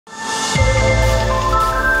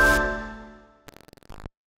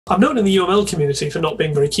I'm known in the UML community for not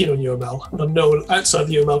being very keen on UML, and I'm known outside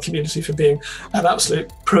the UML community for being an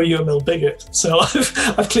absolute pro-UML bigot. So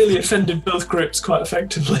I've clearly offended both groups quite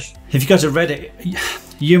effectively. If you go to Reddit,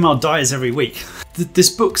 UML dies every week. This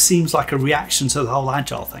book seems like a reaction to the whole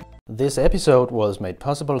Agile thing. This episode was made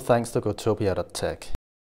possible thanks to Gotopia.tech.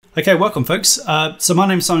 Okay, welcome folks. So my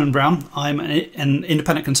name is Simon Brown. I'm an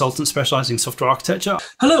independent consultant specialising in software architecture.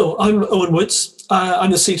 Hello, I'm Eoin Woods.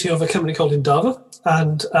 I'm the CTO of a company called Endava,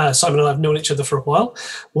 and Simon and I have known each other for a while.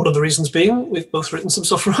 One of the reasons being we've both written some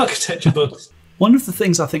software architecture books. One of the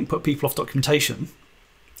things I think put people off documentation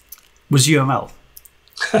was UML.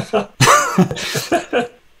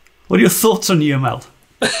 What are your thoughts on UML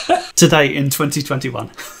today in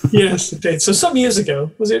 2021? Yes, it did. So some years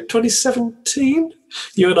ago, was it 2017?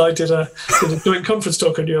 You and I did a joint conference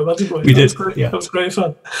talk on UML, didn't we? We did, Was great. yeah. That was great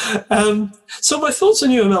fun. So my thoughts on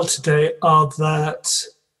UML today are that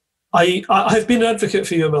I've been an advocate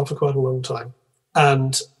for UML for quite a long time.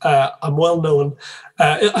 And I'm well known,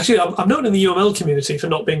 I'm known in the UML community for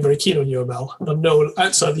not being very keen on UML, and I'm known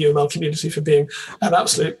outside the UML community for being an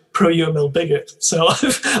absolute pro-UML bigot. So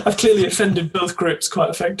I've clearly offended both groups quite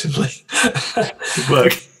effectively. Good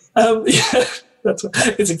work. Yeah,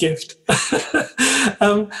 it's a gift.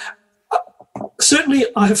 Certainly,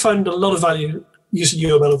 I have found a lot of value using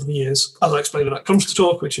UML over the years, as I explained in that conference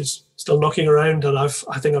talk, which is still knocking around, and I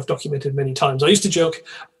think I've documented many times. I used to joke,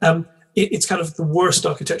 it's kind of the worst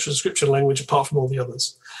architectural description language apart from all the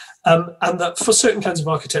others. And that for certain kinds of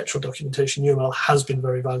architectural documentation, UML has been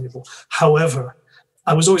very valuable. However,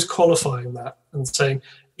 I was always qualifying that and saying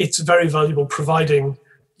it's very valuable providing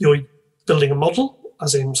you're building a model,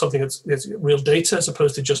 as in something that's real data as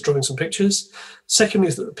opposed to just drawing some pictures. Secondly,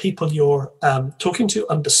 is that the people you're talking to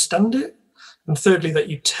understand it. And thirdly, that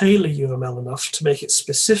you tailor UML enough to make it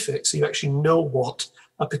specific so you actually know what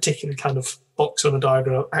a particular kind of box on a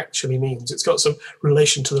diagram actually means. It's got some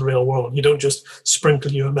relation to the real world. You don't just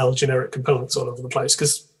sprinkle UML generic components all over the place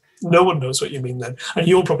because no one knows what you mean then, and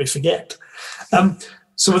you'll probably forget.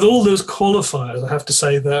 So with all those qualifiers, I have to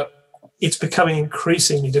say that it's becoming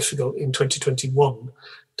increasingly difficult in 2021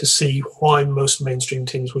 to see why most mainstream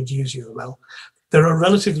teams would use UML. There are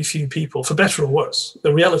relatively few people, for better or worse.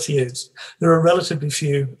 The reality is there are relatively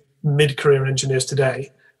few mid-career engineers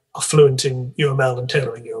today are fluent in UML and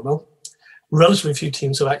tailoring UML. Relatively few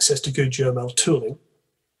teams have access to good UML tooling.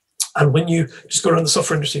 And when you just go around the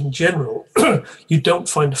software industry in general, you don't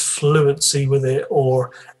find fluency with it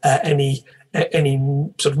or any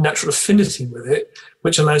sort of natural affinity with it,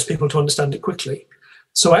 which allows people to understand it quickly.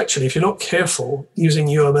 So actually, if you're not careful, using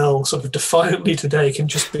UML sort of defiantly today can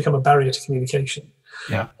just become a barrier to communication.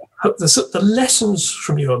 Yeah. The lessons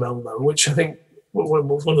from UML, though, which I think one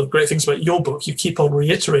of the great things about your book, you keep on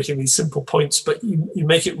reiterating these simple points, but you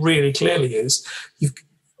make it really clearly is you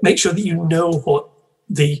make sure that you know what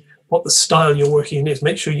the style you're working in is.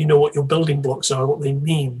 Make sure you know what your building blocks are, what they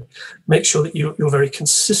mean. Make sure that you're very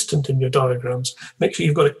consistent in your diagrams. Make sure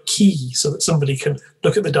you've got a key so that somebody can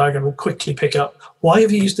look at the diagram and quickly pick up, why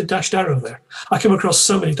have you used a dashed arrow there? I come across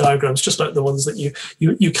so many diagrams, just like the ones that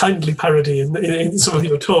you kindly parody in some of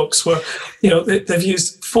your talks, where they've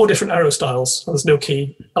used 4 different arrow styles and there's no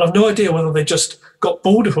key. And I've no idea whether they just got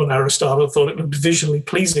bored of one arrow style and thought it looked visually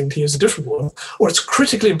pleasing to use a different one, or it's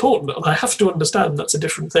critically important and I have to understand that's a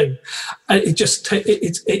different thing. It just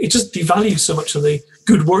devalues so much of the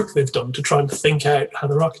good work they've done to try and think out how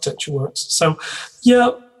their architecture works. So,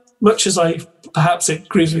 yeah, much as perhaps it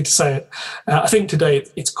grieves me to say it, I think today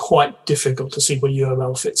it's quite difficult to see where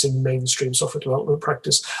UML fits in mainstream software development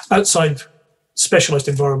practice outside specialized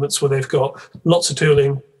environments where they've got lots of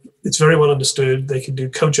tooling. It's very well understood. They can do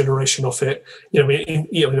code generation off it, in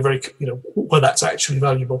a very, where that's actually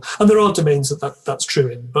valuable. And there are domains that's true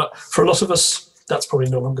in, but for a lot of us, that's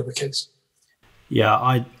probably no longer the case.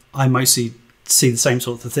 Yeah, I mostly see the same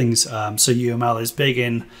sort of things. So UML is big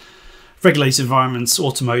in regulated environments,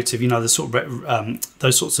 automotive, those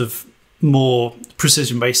sorts of more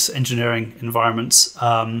precision-based engineering environments.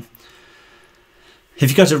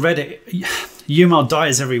 If you go to Reddit, UML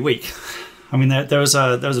dies every week. I mean, there was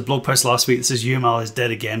a blog post last week that says UML is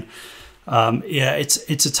dead again. Yeah,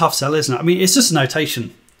 it's a tough sell, isn't it? I mean, it's just a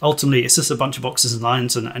notation. Ultimately, it's just a bunch of boxes and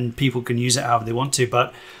lines, and people can use it however they want to.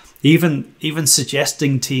 But even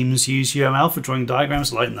suggesting teams use UML for drawing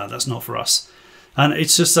diagrams, like, no, that's not for us. And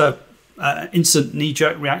it's just a instant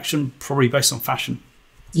knee-jerk reaction, probably based on fashion.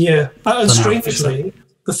 Yeah, and strangely,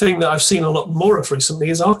 the thing that I've seen a lot more of recently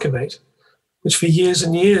is Archimate. which for years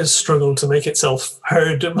and years struggled to make itself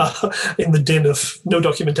heard in the din of no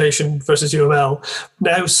documentation versus UML,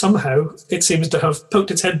 now somehow it seems to have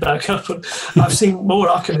poked its head back up. And I've seen more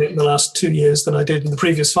ARC in it in the last 2 years than I did in the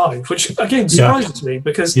previous 5, which again surprises me,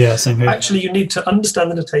 because actually you need to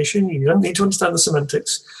understand the notation, you don't need to understand the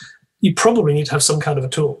semantics, you probably need to have some kind of a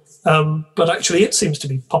tool. But actually it seems to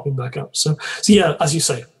be popping back up. So yeah, as you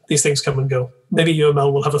say, these things come and go. Maybe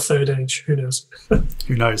UML will have a third age, who knows?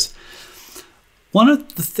 Who knows? One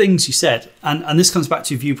of the things you said, and this comes back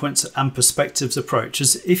to your viewpoints and perspectives approach,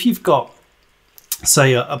 is if you've got,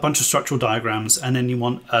 say, a bunch of structural diagrams and then you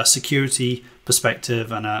want a security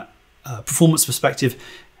perspective and a performance perspective,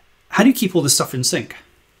 how do you keep all this stuff in sync?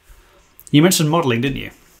 You mentioned modeling, didn't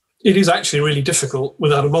you? It is actually really difficult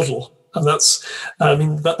without a model. And that's,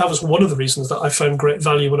 that was one of the reasons that I found great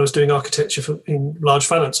value when I was doing architecture in large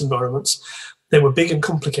finance environments. They were big and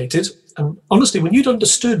complicated. And honestly, when you'd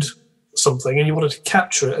understood something and you wanted to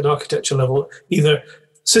capture it at architecture level, either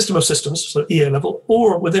system of systems, so EA level,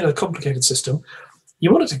 or within a complicated system,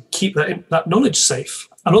 you wanted to keep that knowledge safe.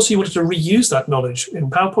 And also you wanted to reuse that knowledge in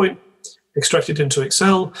PowerPoint, extract it into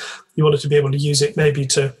Excel. You wanted to be able to use it maybe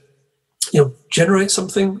to generate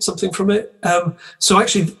something from it. So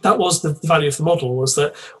actually that was the value of the model, was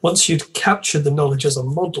that once you'd captured the knowledge as a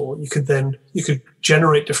model, you could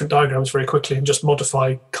generate different diagrams very quickly and just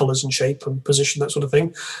modify colors and shape and position, that sort of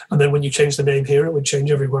thing. And then when you change the name here, it would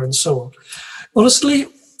change everywhere and so on. Honestly,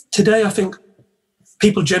 today I think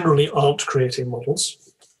people generally aren't creating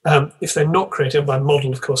models. If they're not creating, by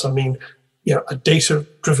model, of course, I mean a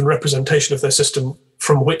data-driven representation of their system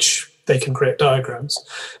from which they can create diagrams.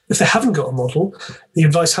 If they haven't got a model, the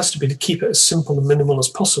advice has to be to keep it as simple and minimal as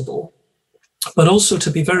possible, but also to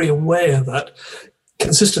be very aware that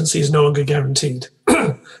consistency is no longer guaranteed.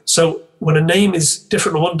 So when a name is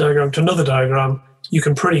different on one diagram to another diagram, you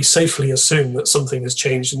can pretty safely assume that something has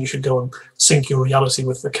changed and you should go and sync your reality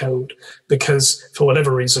with the code, because for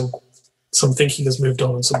whatever reason, some thinking has moved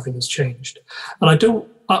on and something has changed. And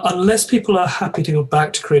unless people are happy to go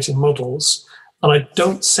back to creating models, and I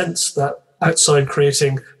don't sense that outside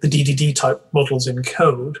creating the DDD type models in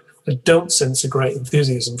code, I don't sense a great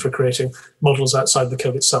enthusiasm for creating models outside the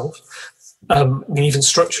code itself. Even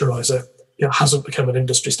Structurizer hasn't become an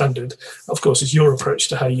industry standard. Of course, it's your approach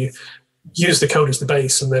to how you use the code as the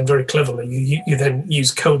base, and then very cleverly you then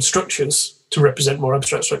use code structures to represent more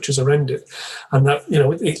abstract structures around it. And that,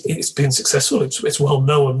 it's been successful, it's well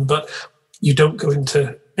known, but you don't go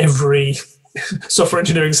into every software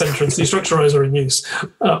engineering center and see Structurizer in use.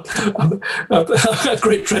 A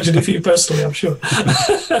great tragedy for you personally, I'm sure.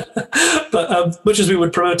 But much as we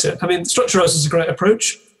would promote it, Structurizer is a great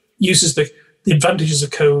approach, uses the advantages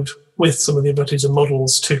of code with some of the advantages of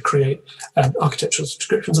models to create architectural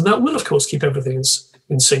descriptions. And that will, of course, keep everything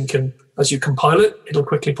in sync. And as you compile it, it'll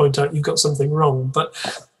quickly point out you've got something wrong. But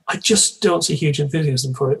I just don't see huge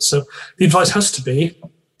enthusiasm for it. So the advice has to be,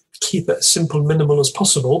 keep it as simple, minimal as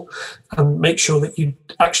possible, and make sure that you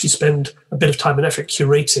actually spend a bit of time and effort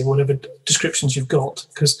curating whatever descriptions you've got,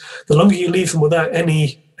 because the longer you leave them without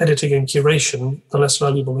any editing and curation, the less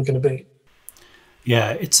valuable they're going to be.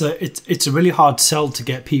 Yeah, it's a really hard sell to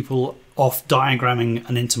get people off diagramming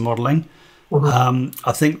and into modeling. Mm-hmm.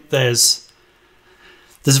 I think there's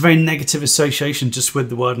a very negative association just with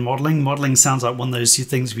the word modeling. Modeling sounds like one of those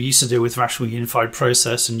things we used to do with Rational Unified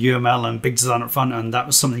Process and UML and Big Design up front, and that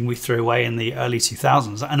was something we threw away in the early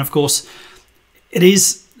 2000s. And of course, it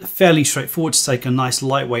is fairly straightforward to take a nice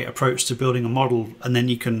lightweight approach to building a model, and then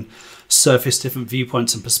you can surface different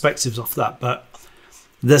viewpoints and perspectives off that. But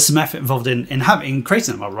there's some effort involved in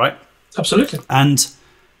creating a model, right? Absolutely. And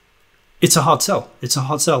it's a hard sell.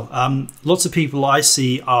 Lots of people I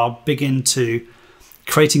see are big into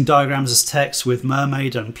creating diagrams as text with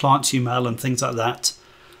Mermaid and Plant UML and things like that.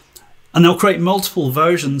 And they'll create multiple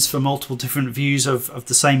versions for multiple different views of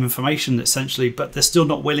the same information, essentially, but they're still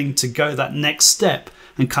not willing to go that next step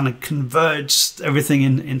and kind of converge everything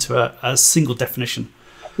into a single definition.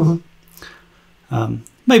 Mm-hmm.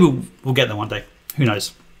 Maybe we'll get there one day. Who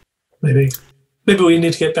knows? Maybe we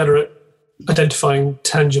need to get better at identifying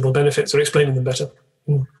tangible benefits or explaining them better.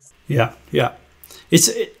 Mm. Yeah.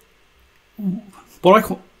 What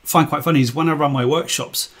I find quite funny is when I run my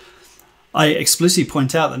workshops, I explicitly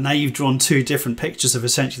point out that now you've drawn two different pictures of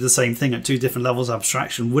essentially the same thing at two different levels of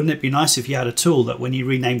abstraction. Wouldn't it be nice if you had a tool that when you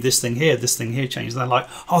renamed this thing here changed? They're like,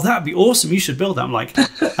 oh, that would be awesome. You should build that. I'm like,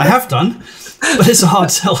 I have done, but it's a hard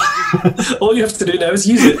sell. All you have to do now is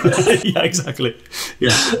use it. Yeah, exactly.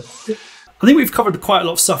 Yeah. I think we've covered quite a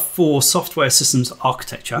lot of stuff for software systems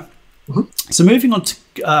architecture. Mm-hmm. So moving on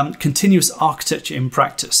to continuous architecture in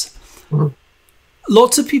practice. Mm-hmm.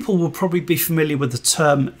 Lots of people will probably be familiar with the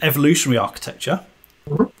term evolutionary architecture.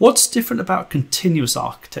 What's different about continuous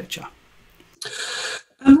architecture?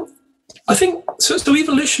 I think so.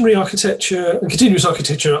 Evolutionary architecture and continuous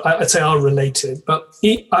architecture, I'd say, are related. But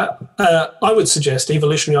I would suggest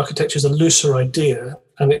evolutionary architecture is a looser idea,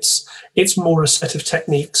 and it's more a set of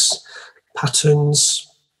techniques, patterns,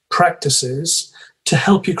 practices to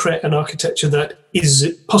help you create an architecture that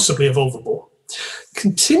is possibly evolvable.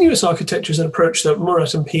 Continuous architecture is an approach that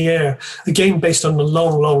Murat and Pierre, again based on a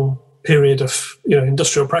long period of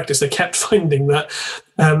industrial practice, they kept finding that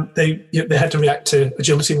they had to react to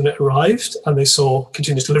agility when it arrived, and they saw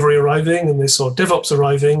continuous delivery arriving, and they saw DevOps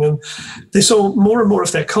arriving, and they saw more and more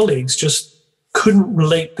of their colleagues just couldn't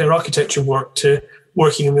relate their architecture work to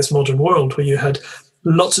working in this modern world where you had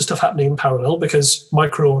lots of stuff happening in parallel, because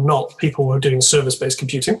micro or not, people were doing service-based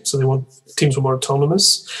computing, so teams were more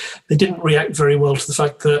autonomous. They didn't react very well to the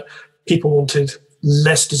fact that people wanted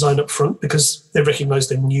less design up front because they recognized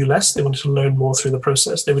they knew less. They wanted to learn more through the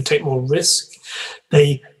process. They would take more risk.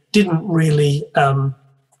 They didn't really,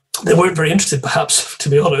 they weren't very interested, perhaps, to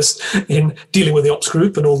be honest, in dealing with the ops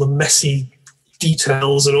group and all the messy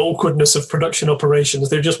details and awkwardness of production operations.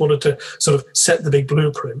 They just wanted to sort of set the big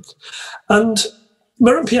blueprint. And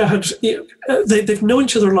Murat and Pierre they've known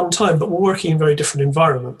each other a long time, but were working in very different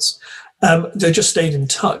environments. They just stayed in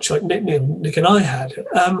touch, like Nick and I had.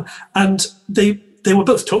 And they were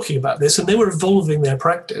both talking about this, and they were evolving their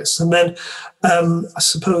practice. And then, I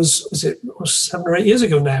suppose, it was 7 or 8 years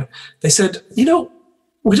ago now, they said, we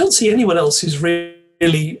don't see anyone else who's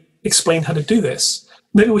really explained how to do this.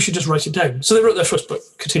 Maybe we should just write it down. So they wrote their first book,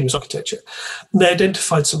 Continuous Architecture. And they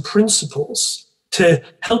identified some principles to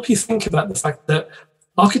help you think about the fact that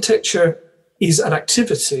architecture is an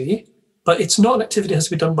activity, but it's not an activity that has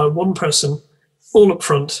to be done by one person all up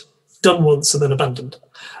front, done once and then abandoned.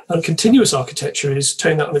 And continuous architecture is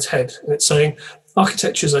turning that on its head. And it's saying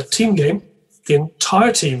architecture is a team game. The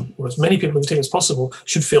entire team, or as many people in the team as possible,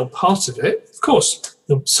 should feel part of it. Of course,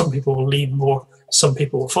 some people will lead more, some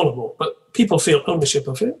people will follow more, but people feel ownership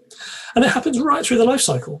of it. And it happens right through the life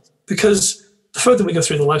cycle, because the further we go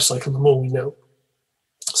through the life cycle, the more we know.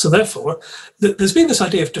 So therefore, there's been this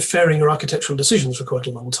idea of deferring your architectural decisions for quite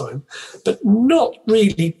a long time, but not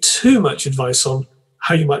really too much advice on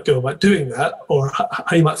how you might go about doing that, or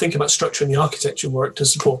how you might think about structuring the architecture work to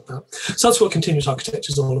support that. So that's what continuous architecture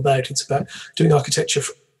is all about. It's about doing architecture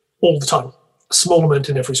all the time, a small amount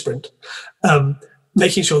in every sprint,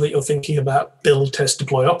 making sure that you're thinking about build, test,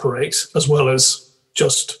 deploy, operate, as well as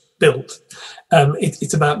just build.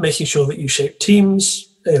 It's about making sure that you shape teams,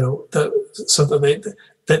 so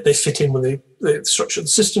that they fit in with the structure of the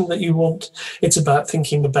system that you want. It's about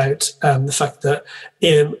thinking about the fact that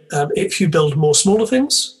if you build more smaller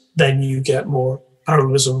things, then you get more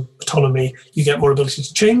parallelism, autonomy, you get more ability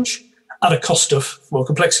to change at a cost of more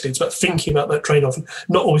complexity. It's about thinking about that trade-off and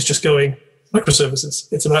not always just going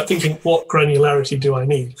microservices. It's about thinking, what granularity do I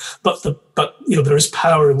need? But there is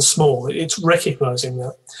power in small. It's recognizing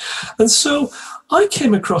that. And so I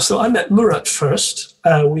met Murat first.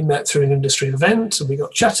 We met through an industry event, and we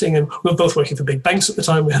got chatting, and we were both working for big banks at the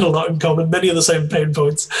time. We had a lot in common, many of the same pain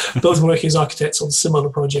points, both working as architects on similar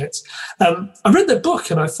projects. I read their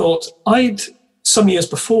book, and I thought some years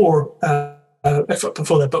before,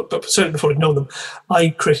 before their book, but certainly before I'd known them, I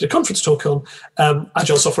created a conference talk on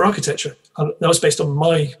agile software architecture. And that was based on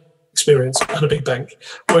my experience at a big bank,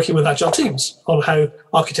 working with agile teams, on how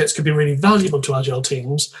architects could be really valuable to agile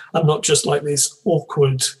teams, and not just like these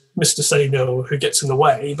awkward Mr. Say No who gets in the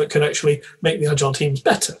way, but could actually make the agile teams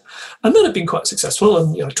better. And that had been quite successful,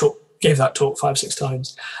 and I gave that talk 5, 6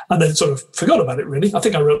 times, and then sort of forgot about it really. I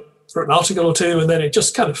think I wrote an article or two, and then it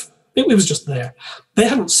just it was just there. They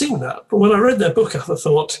hadn't seen that, but when I read their book, I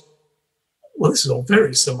thought, well, this is all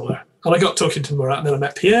very similar. And I got talking to Murat, and then I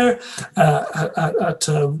met Pierre at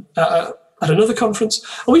another conference,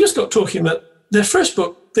 and we just got talking that their first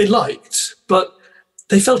book they liked, but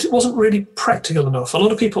they felt it wasn't really practical enough. A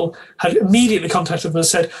lot of people had immediately contacted them and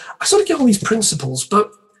said, I sort of get all these principles,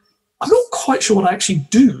 but I'm not quite sure what I actually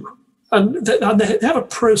do. And they have a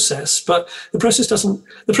process, but the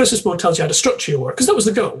process more tells you how to structure your work, because that was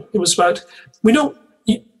the goal. It was about,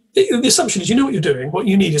 the assumption is you know what you're doing. What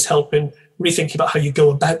you need is help in rethinking about how you go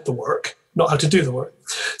about the work, not how to do the work.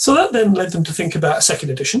 So that then led them to think about a second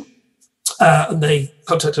edition. And they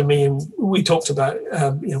contacted me, and we talked about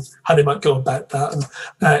how they might go about that.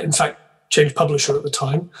 And in fact, changed publisher at the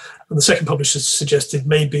time. And the second publisher suggested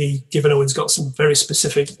maybe, given Eoin's got some very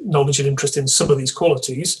specific knowledge and interest in some of these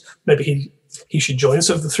qualities, maybe he should join.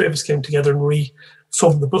 So the three of us came together and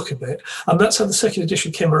reformed the book a bit. And that's how the second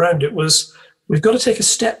edition came around. It was, we've got to take a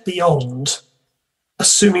step beyond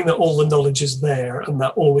assuming that all the knowledge is there and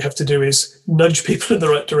that all we have to do is nudge people in the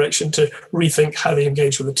right direction to rethink how they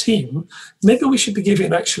engage with a team, maybe we should be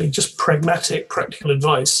giving actually just pragmatic, practical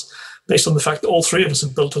advice based on the fact that all three of us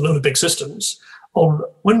have built a load of big systems on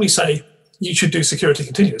when we say you should do security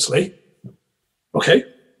continuously. Okay,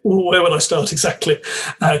 where would I start exactly?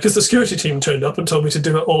 Because the security team turned up and told me to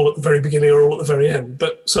do it all at the very beginning or all at the very end.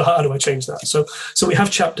 But so how do I change that? So we have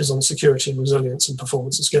chapters on security and resilience and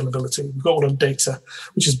performance and scalability. We've got one on data,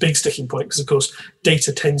 which is a big sticking point because, of course,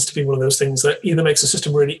 data tends to be one of those things that either makes a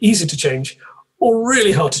system really easy to change or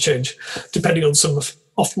really hard to change, depending on some of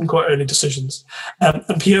often quite early decisions. And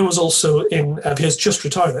Pierre was also Pierre's just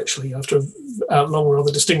retired actually after a long,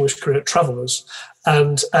 rather distinguished career at Travelers.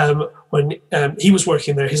 And when he was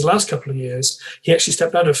working there his last couple of years, he actually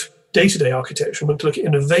stepped out of day-to-day architecture and went to look at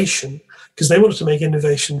innovation because they wanted to make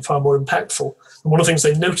innovation far more impactful. And one of the things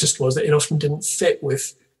they noticed was that it often didn't fit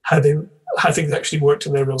with how things actually worked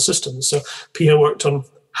in their real systems. So Pierre worked on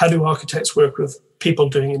how do architects work with people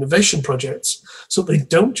doing innovation projects so they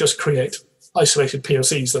don't just create isolated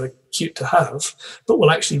POCs that are cute to have, but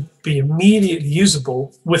will actually be immediately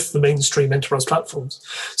usable with the mainstream enterprise platforms.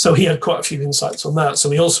 So he had quite a few insights on that. So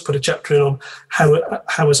we also put a chapter in on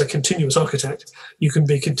how as a continuous architect, you can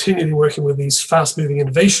be continually working with these fast-moving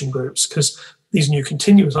innovation groups because this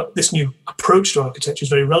new approach to architecture is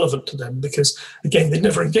very relevant to them because, again, they'd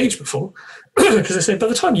never engaged before. Because they say, by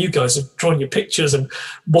the time you guys have drawn your pictures and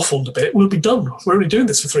waffled a bit, we'll be done. We're only doing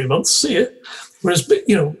this for 3 months. See you. Whereas,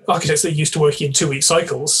 architects that are used to working in 2-week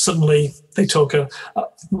cycles, suddenly they talk a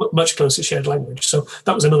much closer shared language. So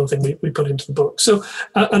that was another thing we put into the book. So,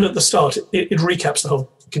 and at the start, it recaps the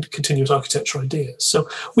whole continuous architecture idea. So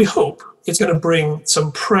we hope it's going to bring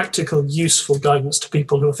some practical, useful guidance to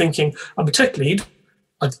people who are thinking, I'm a tech lead.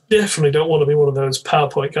 I definitely don't want to be one of those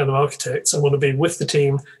PowerPoint kind of architects. I want to be with the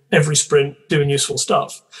team every sprint doing useful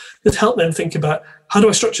stuff. It help them think about how do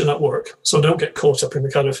I structure that work so I don't get caught up in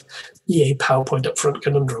the kind of EA PowerPoint upfront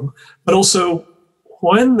conundrum. But also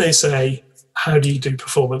when they say, how do you do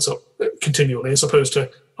performance continually as opposed to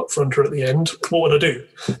upfront or at the end, what would I do?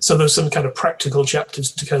 So there's some kind of practical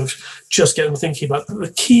chapters to kind of just get them thinking about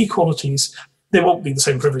the key qualities. They won't be the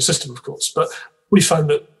same for every system, of course, but we find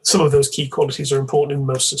that some of those key qualities are important in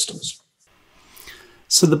most systems.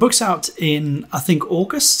 So the book's out in, I think,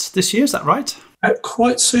 August this year, is that right?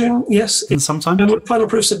 Quite soon, yes. In some time? Final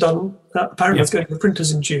proofs are done. Apparently it's going to the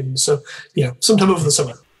printers in June. So, yeah, sometime over the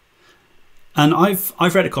summer. And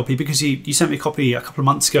I've read a copy because you sent me a copy a couple of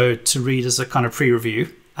months ago to read as a kind of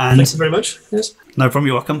pre-review. And thank you very much. Yes. No problem,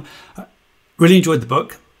 you're welcome. Really enjoyed the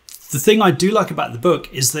book. The thing I do like about the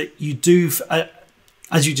book is that you do,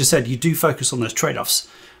 as you just said, you do focus on those trade-offs.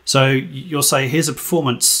 So you'll say, here's a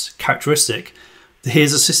performance characteristic,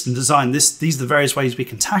 here's a system design, these are the various ways we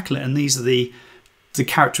can tackle it, and these are the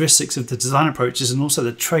characteristics of the design approaches and also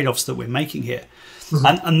the trade-offs that we're making here.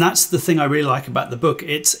 Mm-hmm. And that's the thing I really like about the book.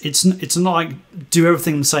 It's not like do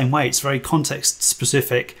everything the same way. It's very context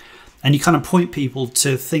specific, and you kind of point people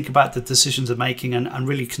to think about the decisions they're making and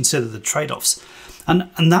really consider the trade-offs.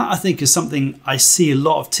 And that, I think, is something I see a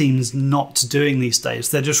lot of teams not doing these days.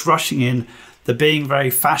 They're just rushing in. They're being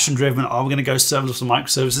very fashion-driven. Oh, we're going to go serverless and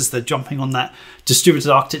microservices. They're jumping on that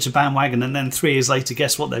distributed architecture bandwagon. And then 3 years later,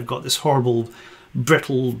 guess what? They've got this horrible,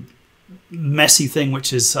 brittle, messy thing,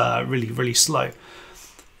 which is really, really slow.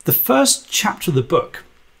 The first chapter of the book,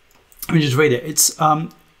 let me just read it.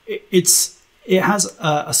 It has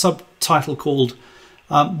a subtitle called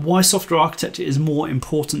Why Software Architecture is More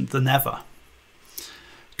Important Than Ever.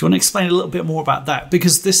 Do you want to explain a little bit more about that?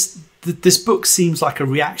 Because this book seems like a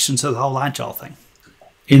reaction to the whole Agile thing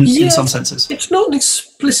in some senses. It's not an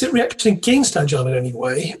explicit reaction against Agile in any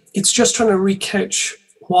way. It's just trying to recouch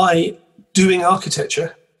why doing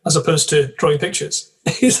architecture as opposed to drawing pictures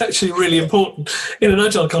is actually really important in an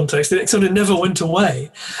Agile context. It sort of never went away.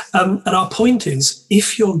 And our point is,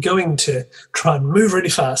 if you're going to try and move really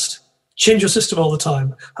fast, change your system all the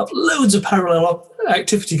time, have loads of parallel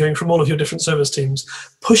activity going from all of your different service teams,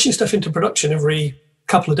 pushing stuff into production every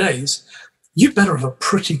couple of days, you better have a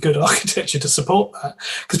pretty good architecture to support that.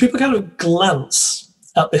 Because people kind of glance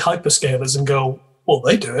at the hyperscalers and go, well,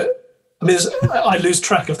 they do it. I mean, I lose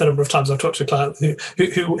track of the number of times I've talked to a client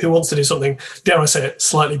who wants to do something, dare I say it,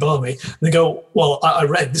 slightly balmy. And they go, well, I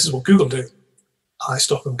read this is what Google do. I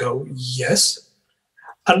stop and go, yes.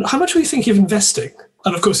 And how much were you thinking of investing?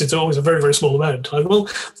 And of course, it's always a very, very small amount. Well,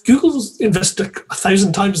 Google's invested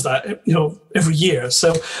 1,000 times that, every year.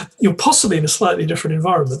 So you're possibly in a slightly different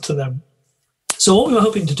environment to them. So what we were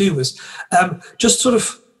hoping to do was just sort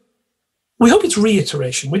of we hope it's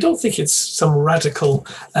reiteration. We don't think it's some radical,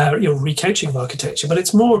 recouching of architecture, but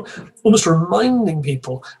it's more almost reminding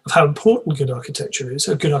people of how important good architecture is,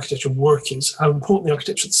 how good architectural work is, how important the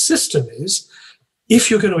architectural system is. If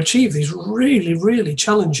you're going to achieve these really, really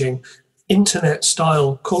challenging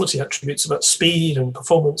internet-style quality attributes about speed and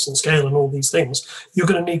performance and scale and all these things, you're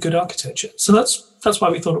going to need good architecture. So that's why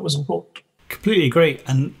we thought it was important. Completely agree.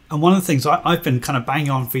 And one of the things I've been kind of banging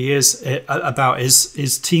on for years about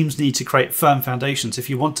is teams need to create firm foundations. If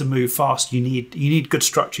you want to move fast, you need good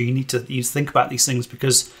structure. You need to think about these things,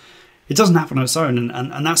 because it doesn't happen on its own.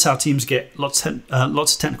 And that's how teams get lots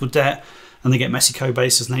of technical debt, and they get messy code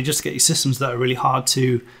bases, and they just get these systems that are really hard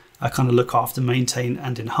to kind of look after, maintain,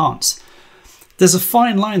 and enhance. There's a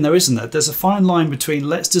fine line though, isn't there? There's a fine line between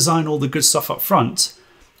let's design all the good stuff up front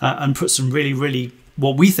and put some really, really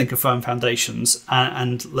what we think are firm foundations,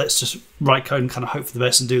 and let's just write code and kind of hope for the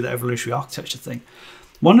best and do the evolutionary architecture thing.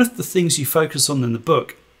 One of the things you focus on in the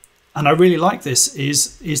book, and I really like this,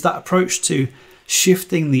 is that approach to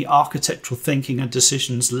shifting the architectural thinking and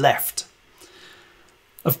decisions left.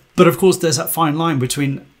 But of course, there's that fine line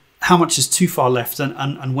between how much is too far left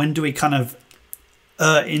and when do we kind of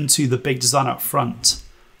into the big design up front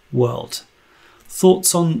world.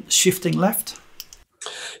 Thoughts on shifting left?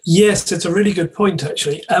 Yes, it's a really good point,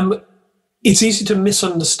 actually. It's easy to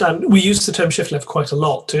misunderstand. We use the term shift left quite a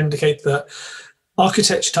lot to indicate that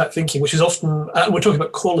architecture type thinking, which is often, we're talking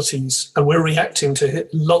about qualities, and we're reacting to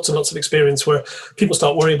lots and lots of experience where people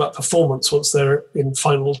start worrying about performance once they're in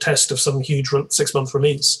final test of some huge 6-month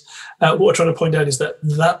release. What we're trying to point out is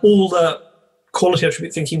that all the quality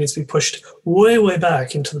attribute thinking needs to be pushed way, way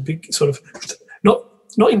back into the big sort of,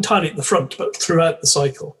 not entirely at the front, but throughout the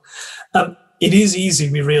cycle. It is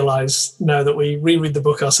easy, we realise now that we reread the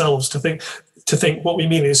book ourselves, to think what we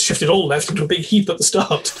mean is shift it all left into a big heap at the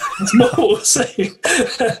start. That's not what we're saying.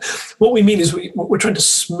 What we mean is we're trying to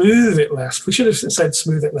smooth it left. We should have said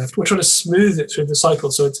smooth it left. We're trying to smooth it through the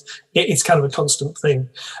cycle, so it's kind of a constant thing.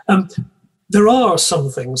 There are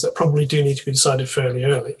some things that probably do need to be decided fairly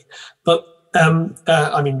early, but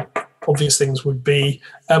obvious things would be,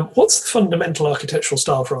 what's the fundamental architectural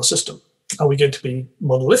style for our system? Are we going to be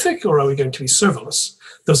monolithic, or are we going to be serverless?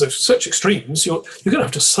 Those are such extremes. You're going to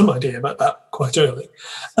have to some idea about that quite early.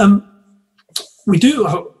 We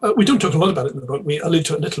don't talk a lot about it in the book. We allude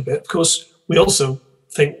to it a little bit. Of course, we also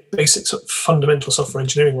think basic fundamental software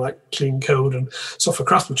engineering like clean code and software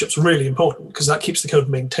craftsmanship is really important, because that keeps the code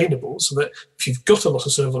maintainable, so that if you've got a lot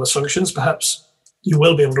of serverless functions, perhaps you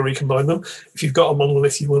will be able to recombine them. If you've got a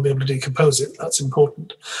monolith, you will be able to decompose it. That's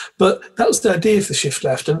important. But that was the idea of the shift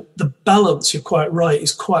left. And the balance, you're quite right,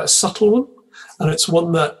 is quite a subtle one. And it's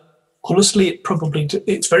one that, honestly,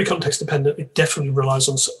 it's very context dependent. It definitely relies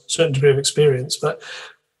on a certain degree of experience. But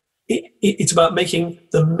it's about making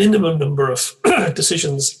the minimum number of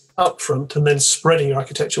decisions up front and then spreading your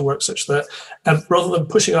architecture work such that, rather than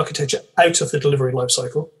pushing architecture out of the delivery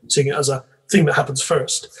lifecycle, seeing it as a thing that happens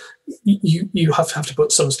first, you have to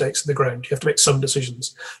put some stakes in the ground. You have to make some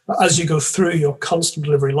decisions. But as you go through your constant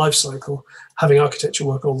delivery life cycle, having architecture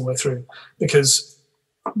work all the way through, because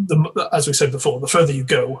as we said before, the further you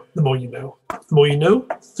go, the more you know. The more you know,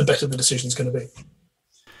 the better the decision's going to be.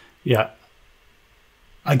 Yeah.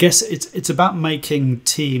 I guess it's about making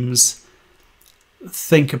teams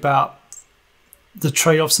think about the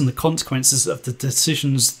trade-offs and the consequences of the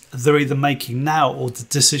decisions they're either making now or the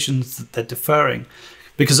decisions that they're deferring.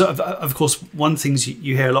 Because of course, one of the things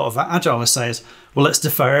you hear a lot of agilists say is, well, let's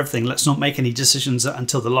defer everything. Let's not make any decisions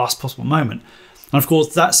until the last possible moment. And of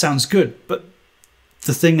course, that sounds good. But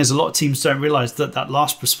the thing is, a lot of teams don't realize that that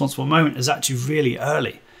last responsible moment is actually really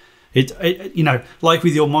early. Like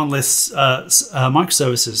with your monoliths,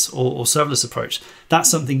 microservices or serverless approach,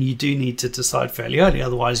 that's something you do need to decide fairly early.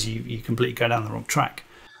 Otherwise, you completely go down the wrong track.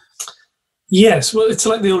 Yes, well, it's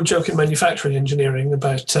like the old joke in manufacturing engineering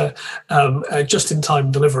about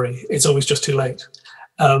just-in-time delivery. It's always just too late.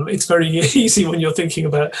 It's very easy when you're thinking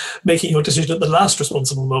about making your decision at the last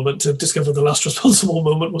responsible moment to discover the last responsible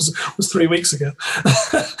moment was 3 weeks ago.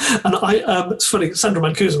 And it's funny, Sandra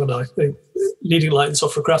Mancuso and I, the leading light in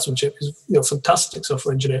software craftsmanship, is fantastic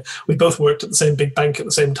software engineer. We both worked at the same big bank at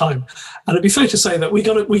the same time, and it'd be fair to say that we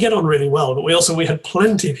get on really well, but we had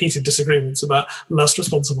plenty of heated disagreements about last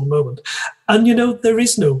responsible moment. And there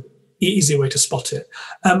is no easy way to spot it.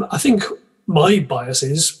 I think my bias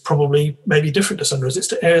is probably maybe different to Sandra's. It's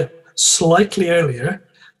to err slightly earlier,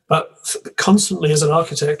 but constantly as an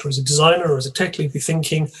architect or as a designer or as a tech lead, be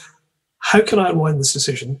thinking, how can I unwind this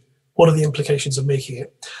decision? What are the implications of making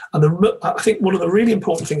it? And I think one of the really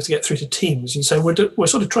important things to get through to teams, you say we're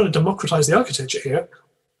sort of trying to democratize the architecture here.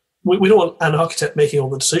 we don't want an architect making all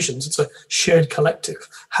the decisions. It's a shared collective.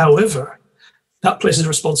 However, that places a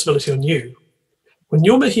responsibility on you. When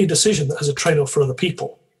you're making a decision that has a trade-off for other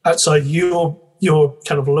people outside your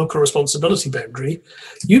kind of local responsibility boundary,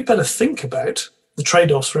 you'd better think about the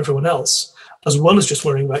trade-offs for everyone else, as well as just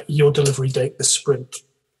worrying about your delivery date this sprint.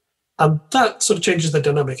 And that sort of changes the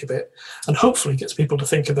dynamic a bit, and hopefully gets people to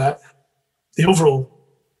think about the overall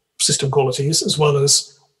system qualities as well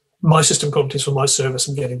as my system qualities for my service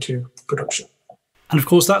and getting to production. And of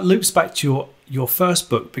course, that loops back to your first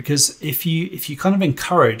book, because if you kind of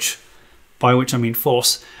encourage, by which I mean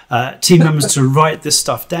force, team members to write this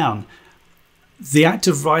stuff down, the act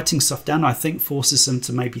of writing stuff down, I think, forces them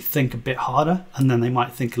to maybe think a bit harder, and then they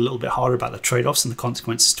might think a little bit harder about the trade-offs and the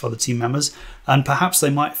consequences to other team members, and perhaps they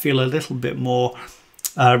might feel a little bit more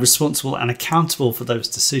responsible and accountable for those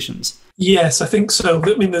decisions. Yes, I think so.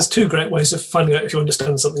 I mean, there's two great ways of finding out if you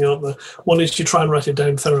understand something, aren't there? One is you try and write it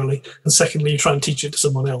down thoroughly, and secondly, you try and teach it to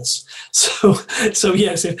someone else. So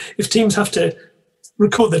yes, if teams have to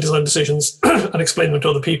record their design decisions and explain them to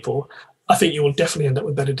other people, I think you will definitely end up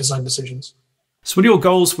with better design decisions. So what are your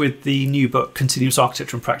goals with the new book, Continuous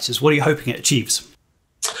Architecture and Practice? What are you hoping it achieves?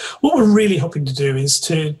 What we're really hoping to do is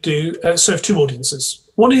to serve two audiences.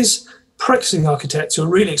 One is practicing architects who are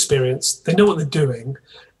really experienced, they know what they're doing,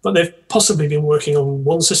 but they've possibly been working on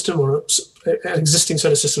one system or an existing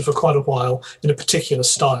set of systems for quite a while in a particular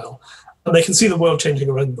style. And they can see the world changing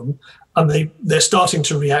around them, and they're starting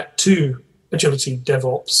to react to agility,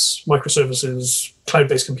 DevOps, microservices,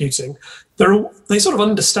 cloud-based computing. They sort of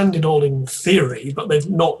understand it all in theory, but they've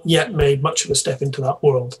not yet made much of a step into that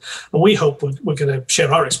world. And we hope we're going to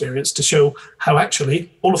share our experience to show how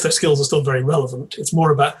actually all of their skills are still very relevant. It's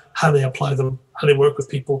more about how they apply them, how they work with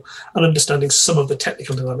people, and understanding some of the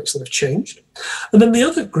technical dynamics that have changed. And then the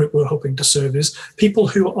other group we're hoping to serve is people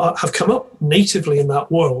who have come up natively in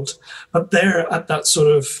that world, but they're at that sort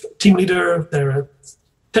of team leader, they're a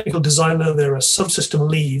technical designer, they're a subsystem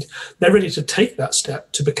lead. They're ready to take that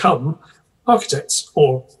step to become architects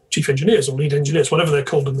or chief engineers or lead engineers, whatever they're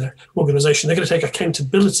called in their organization. They're going to take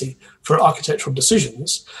accountability for architectural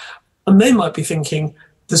decisions. And they might be thinking,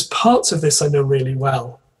 there's parts of this I know really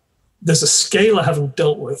well. There's a scale I haven't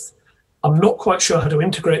dealt with. I'm not quite sure how to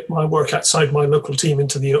integrate my work outside my local team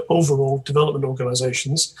into the overall development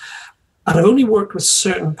organizations. And I've only worked with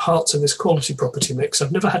certain parts of this quality property mix.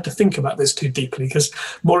 I've never had to think about this too deeply because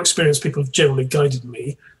more experienced people have generally guided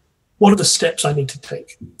me. What are the steps I need to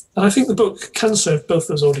take? And I think the book can serve both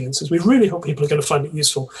those audiences. We really hope people are going to find it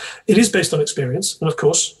useful. It is based on experience. And of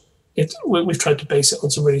course, we've tried to base it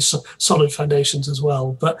on some really solid foundations as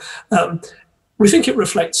well. But we think it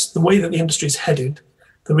reflects the way that the industry is headed,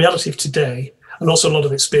 the reality of today, and also a lot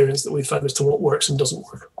of experience that we've found as to what works and doesn't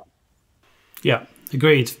work. Yeah,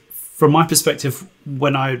 agreed. From my perspective,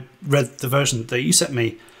 when I read the version that you sent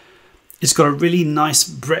me, it's got a really nice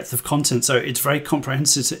breadth of content. So it's very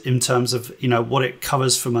comprehensive in terms of, what it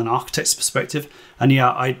covers from an architect's perspective. And yeah,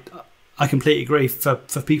 I completely agree. For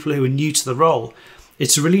people who are new to the role,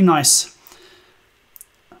 it's a really nice,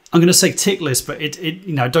 I'm going to say tick list, but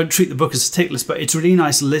don't treat the book as a tick list, but it's a really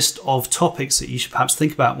nice list of topics that you should perhaps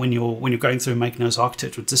think about when you're going through and making those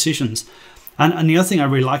architectural decisions. And the other thing I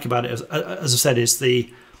really like about it, as I said, is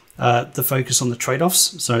the focus on the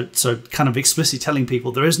trade-offs. So kind of explicitly telling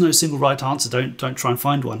people there is no single right answer. Don't try and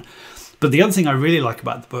find one. But the other thing I really like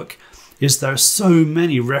about the book is there are so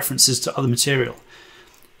many references to other material.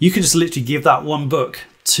 You could just literally give that one book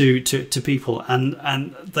to people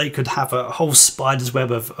and they could have a whole spider's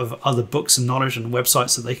web of other books and knowledge and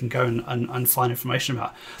websites that they can go and find information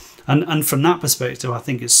about. And from that perspective, I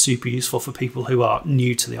think it's super useful for people who are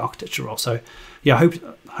new to the architecture role. So yeah, I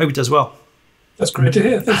hope it does well. That's great to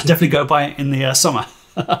hear. Definitely go buy it in the summer.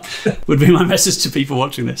 Would be my message to people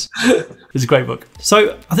watching this. It's a great book.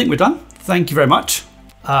 So I think we're done. Thank you very much.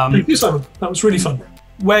 Thank you, Simon. That was really fun.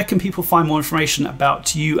 Where can people find more information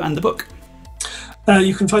about you and the book?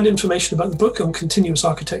 You can find information about the book on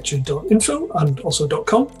continuousarchitecture.info and also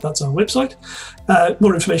 .com. That's our website.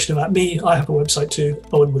 More information about me, I have a website too,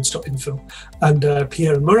 owenwoods.info. And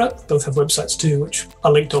Pierre and Murat both have websites too, which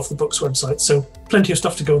are linked off the book's website. So plenty of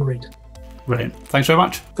stuff to go and read. Brilliant. Thanks very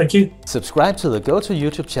much. Thank you. Subscribe to the GOTO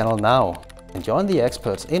YouTube channel now and join the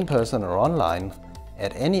experts in person or online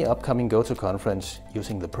at any upcoming GOTO conference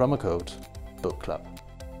using the promo code Book Club.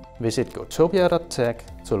 Visit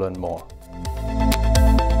gotopia.tech to learn more.